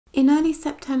In early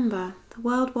September, the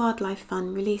World Wildlife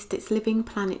Fund released its Living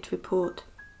Planet report.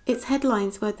 Its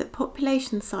headlines were that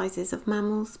population sizes of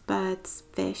mammals, birds,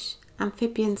 fish,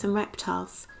 amphibians and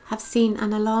reptiles have seen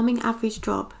an alarming average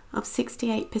drop of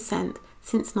 68%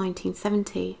 since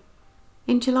 1970.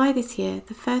 In July this year,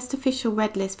 the first official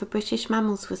red list for British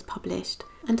mammals was published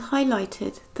and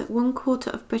highlighted that 1/4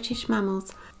 of British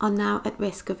mammals are now at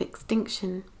risk of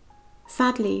extinction.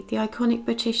 Sadly, the iconic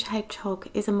British hedgehog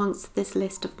is amongst this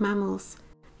list of mammals.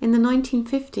 In the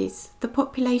 1950s, the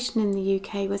population in the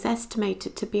UK was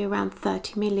estimated to be around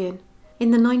 30 million.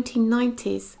 In the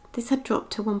 1990s, this had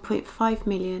dropped to 1.5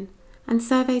 million, and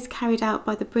surveys carried out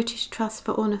by the British Trust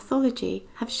for Ornithology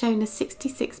have shown a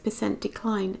 66%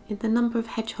 decline in the number of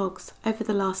hedgehogs over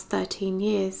the last 13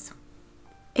 years.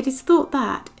 It is thought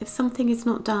that, if something is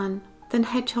not done, then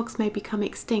hedgehogs may become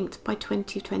extinct by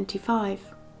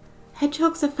 2025.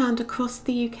 Hedgehogs are found across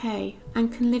the UK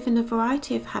and can live in a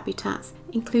variety of habitats,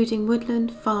 including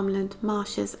woodland, farmland,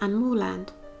 marshes and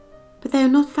moorland. But they are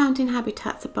not found in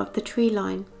habitats above the tree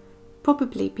line,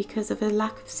 probably because of a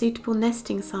lack of suitable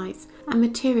nesting sites and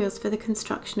materials for the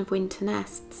construction of winter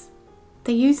nests.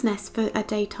 They use nests for a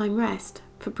daytime rest,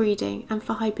 for breeding and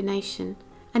for hibernation,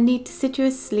 and need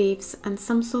deciduous leaves and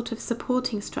some sort of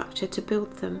supporting structure to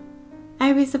build them.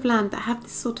 Areas of land that have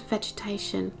this sort of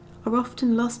vegetation are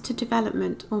often lost to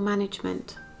development or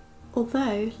management.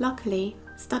 Although, luckily,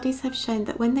 studies have shown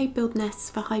that when they build nests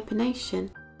for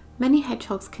hibernation, many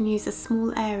hedgehogs can use a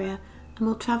small area and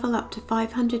will travel up to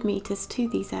 500 metres to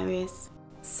these areas.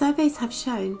 Surveys have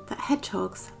shown that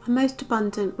hedgehogs are most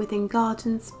abundant within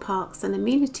gardens, parks and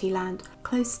amenity land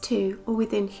close to or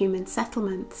within human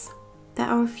settlements. There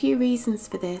are a few reasons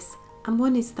for this, and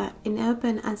one is that in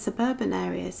urban and suburban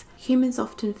areas, humans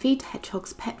often feed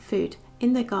hedgehogs pet food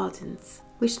in their gardens,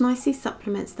 which nicely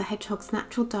supplements the hedgehog's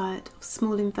natural diet of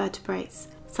small invertebrates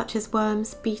such as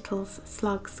worms, beetles,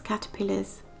 slugs,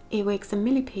 caterpillars, earwigs and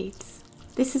millipedes.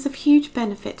 This is of huge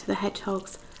benefit to the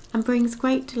hedgehogs and brings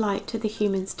great delight to the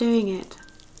humans doing it.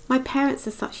 My parents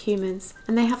are such humans,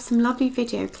 and they have some lovely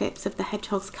video clips of the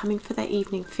hedgehogs coming for their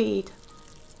evening feed.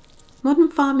 Modern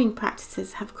farming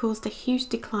practices have caused a huge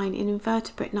decline in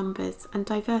invertebrate numbers and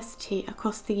diversity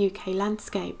across the UK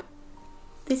landscape.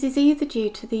 This is either due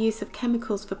to the use of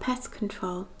chemicals for pest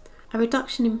control, a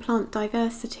reduction in plant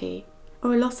diversity,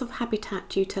 or a loss of habitat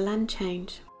due to land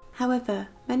change. However,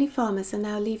 many farmers are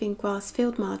now leaving grass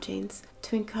field margins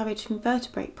to encourage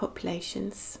invertebrate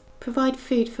populations, provide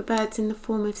food for birds in the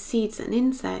form of seeds and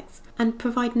insects, and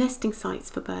provide nesting sites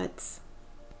for birds.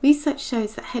 Research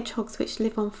shows that hedgehogs which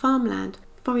live on farmland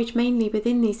forage mainly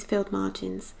within these field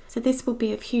margins, so this will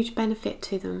be of huge benefit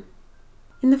to them.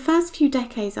 In the first few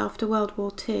decades after World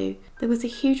War II, there was a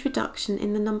huge reduction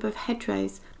in the number of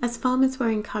hedgerows as farmers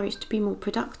were encouraged to be more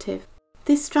productive.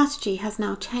 This strategy has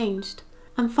now changed,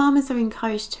 and farmers are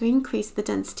encouraged to increase the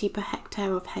density per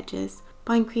hectare of hedges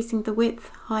by increasing the width,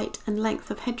 height and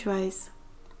length of hedgerows.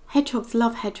 Hedgehogs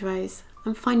love hedgerows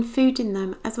and find food in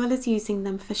them, as well as using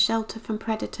them for shelter from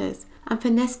predators and for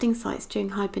nesting sites during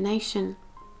hibernation.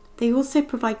 They also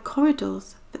provide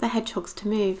corridors for the hedgehogs to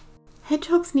move.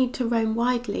 Hedgehogs need to roam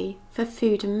widely for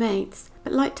food and mates,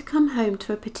 but like to come home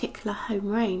to a particular home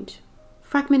range.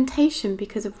 Fragmentation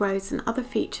because of roads and other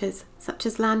features, such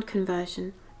as land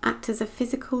conversion, act as a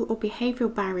physical or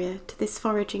behavioural barrier to this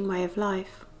foraging way of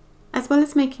life. As well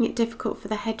as making it difficult for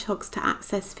the hedgehogs to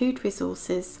access food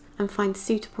resources and find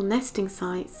suitable nesting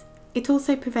sites, it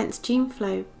also prevents gene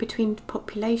flow between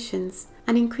populations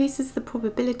and increases the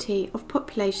probability of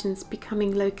populations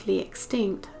becoming locally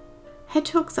extinct.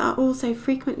 Hedgehogs are also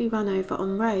frequently run over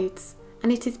on roads,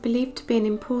 and it is believed to be an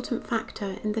important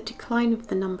factor in the decline of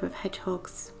the number of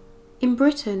hedgehogs. In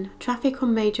Britain, traffic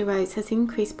on major roads has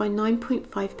increased by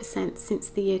 9.5% since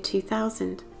the year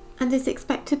 2000, and is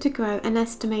expected to grow an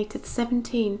estimated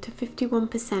 17 to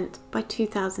 51% by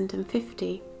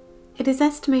 2050. It is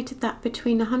estimated that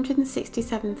between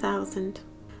 167,000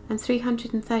 and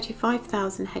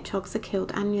 335,000 hedgehogs are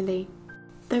killed annually.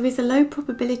 There is a low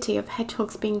probability of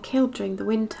hedgehogs being killed during the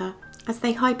winter, as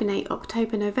they hibernate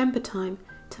October-November time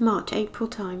to March-April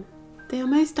time. They are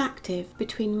most active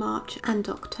between March and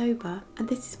October, and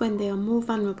this is when they are more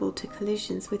vulnerable to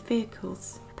collisions with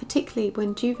vehicles, particularly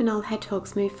when juvenile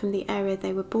hedgehogs move from the area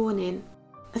they were born in.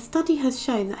 A study has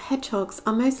shown that hedgehogs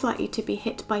are most likely to be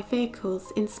hit by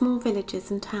vehicles in small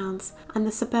villages and towns and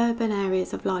the suburban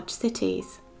areas of large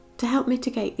cities. To help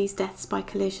mitigate these deaths by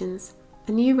collisions,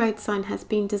 a new road sign has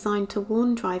been designed to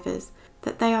warn drivers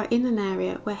that they are in an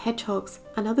area where hedgehogs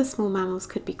and other small mammals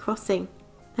could be crossing.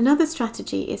 Another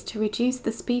strategy is to reduce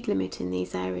the speed limit in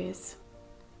these areas.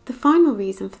 The The final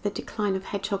reason for the decline of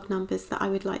hedgehog numbers that I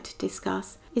would like to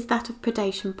discuss is that of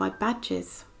predation by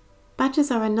badgers. Badgers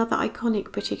are another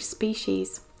iconic British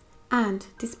species, and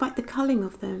despite the culling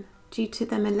of them, due to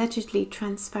them allegedly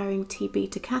transferring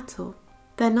TB to cattle,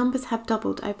 their numbers have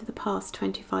doubled over the past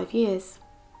 25 years.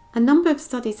 A number of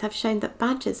studies have shown that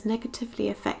badgers negatively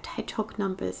affect hedgehog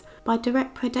numbers by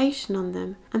direct predation on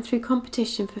them and through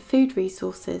competition for food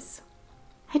resources.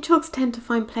 Hedgehogs tend to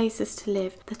find places to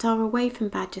live that are away from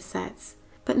badger sets,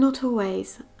 but not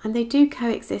always, and they do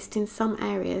coexist in some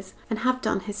areas and have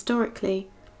done historically.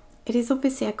 It is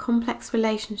obviously a complex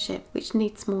relationship which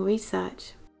needs more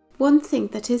research. One thing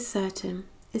that is certain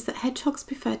is that hedgehogs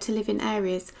prefer to live in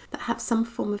areas that have some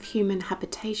form of human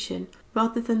habitation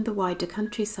rather than the wider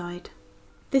countryside.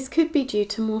 This could be due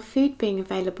to more food being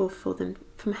available for them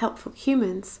from helpful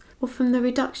humans or from the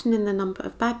reduction in the number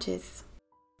of badgers.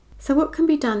 So what can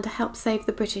be done to help save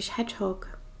the British hedgehog?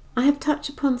 I have touched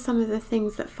upon some of the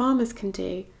things that farmers can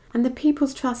do, and the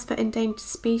People's Trust for Endangered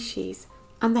Species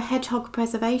and the Hedgehog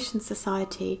Preservation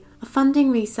Society are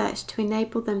funding research to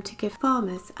enable them to give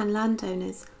farmers and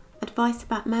landowners advice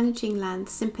about managing land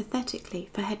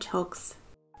sympathetically for hedgehogs.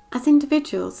 As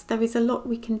individuals, there is a lot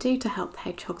we can do to help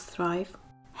hedgehogs thrive.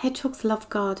 Hedgehogs love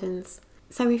gardens,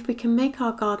 so if we can make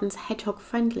our gardens hedgehog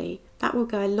friendly, that will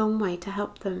go a long way to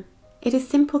help them. It is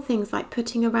simple things like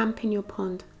putting a ramp in your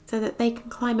pond so that they can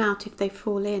climb out if they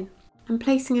fall in, and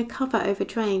placing a cover over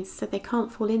drains so they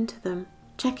can't fall into them,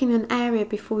 checking an area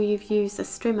before you've used a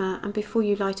strimmer and before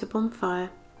you light a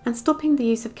bonfire, and stopping the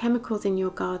use of chemicals in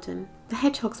your garden. The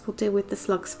hedgehogs will deal with the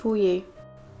slugs for you.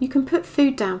 You can put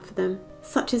food down for them,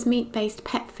 such as meat-based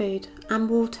pet food and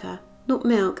water, not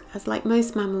milk, as like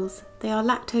most mammals, they are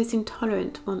lactose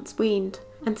intolerant once weaned,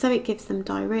 and so it gives them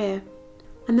diarrhea.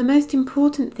 And the most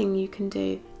important thing you can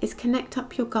do is connect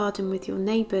up your garden with your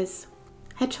neighbours.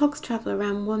 Hedgehogs travel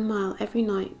around 1 mile every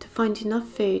night to find enough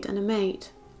food and a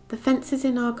mate. The fences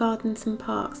in our gardens and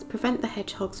parks prevent the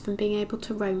hedgehogs from being able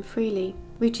to roam freely,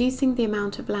 reducing the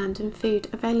amount of land and food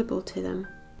available to them.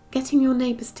 Getting your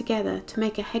neighbours together to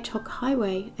make a hedgehog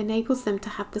highway enables them to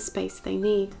have the space they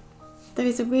need. There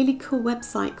is a really cool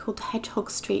website called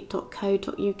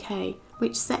hedgehogstreet.co.uk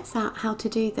which sets out how to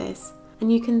do this,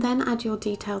 and you can then add your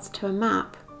details to a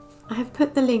map. I have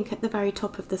put the link at the very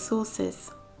top of the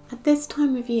sources. At this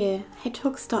time of year,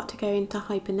 hedgehogs start to go into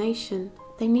hibernation.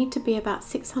 They need to be about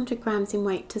 600 grams in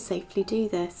weight to safely do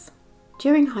this.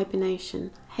 During hibernation,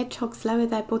 hedgehogs lower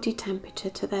their body temperature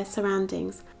to their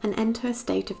surroundings and enter a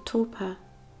state of torpor.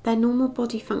 Their normal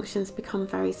body functions become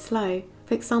very slow.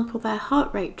 For example, their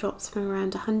heart rate drops from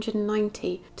around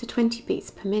 190 to 20 beats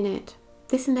per minute.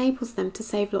 This enables them to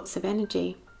save lots of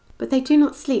energy. But they do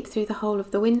not sleep through the whole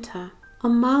of the winter.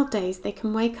 On mild days they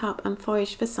can wake up and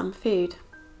forage for some food.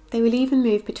 They will even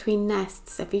move between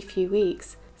nests every few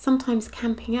weeks, sometimes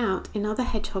camping out in other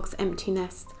hedgehogs' empty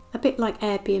nests, a bit like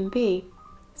Airbnb.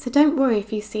 So don't worry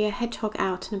if you see a hedgehog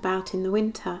out and about in the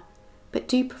winter, but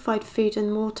do provide food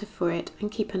and water for it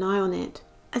and keep an eye on it,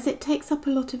 as it takes up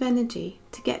a lot of energy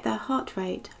to get their heart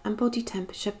rate and body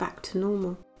temperature back to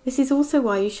normal. This is also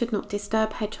why you should not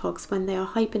disturb hedgehogs when they are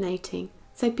hibernating,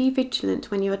 so be vigilant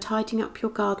when you are tidying up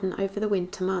your garden over the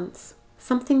winter months.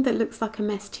 Something that looks like a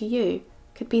mess to you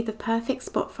could be the perfect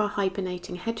spot for a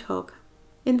hibernating hedgehog.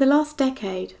 In the last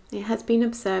decade, it has been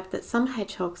observed that some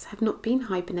hedgehogs have not been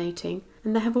hibernating,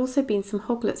 and there have also been some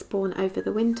hoglets born over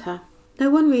the winter. No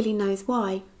one really knows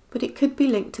why, but it could be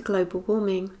linked to global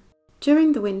warming.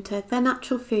 During the winter, their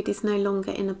natural food is no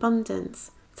longer in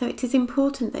abundance, so it is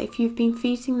important that if you've been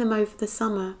feeding them over the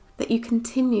summer, that you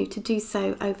continue to do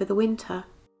so over the winter.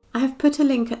 I have put a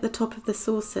link at the top of the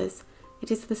sources.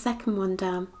 It is the second one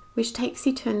down, which takes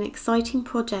you to an exciting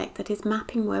project that is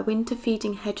mapping where winter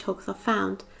feeding hedgehogs are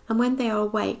found and when they are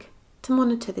awake to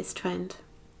monitor this trend.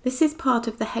 This is part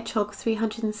of the Hedgehog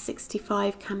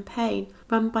 365 campaign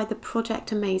run by the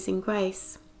Project Amazing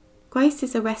Grace. Grace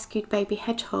is a rescued baby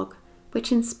hedgehog,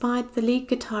 which inspired the lead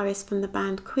guitarist from the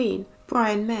band Queen,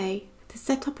 Brian May, to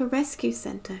set up a rescue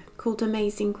centre called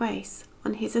Amazing Grace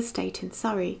on his estate in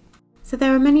Surrey. So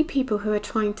there are many people who are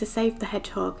trying to save the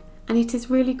hedgehog, and it is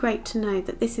really great to know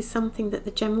that this is something that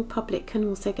the general public can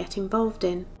also get involved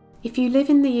in. If you live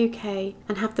in the UK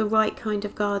and have the right kind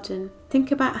of garden,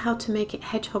 think about how to make it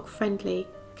hedgehog friendly,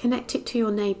 connect it to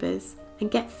your neighbours, and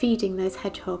get feeding those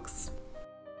hedgehogs.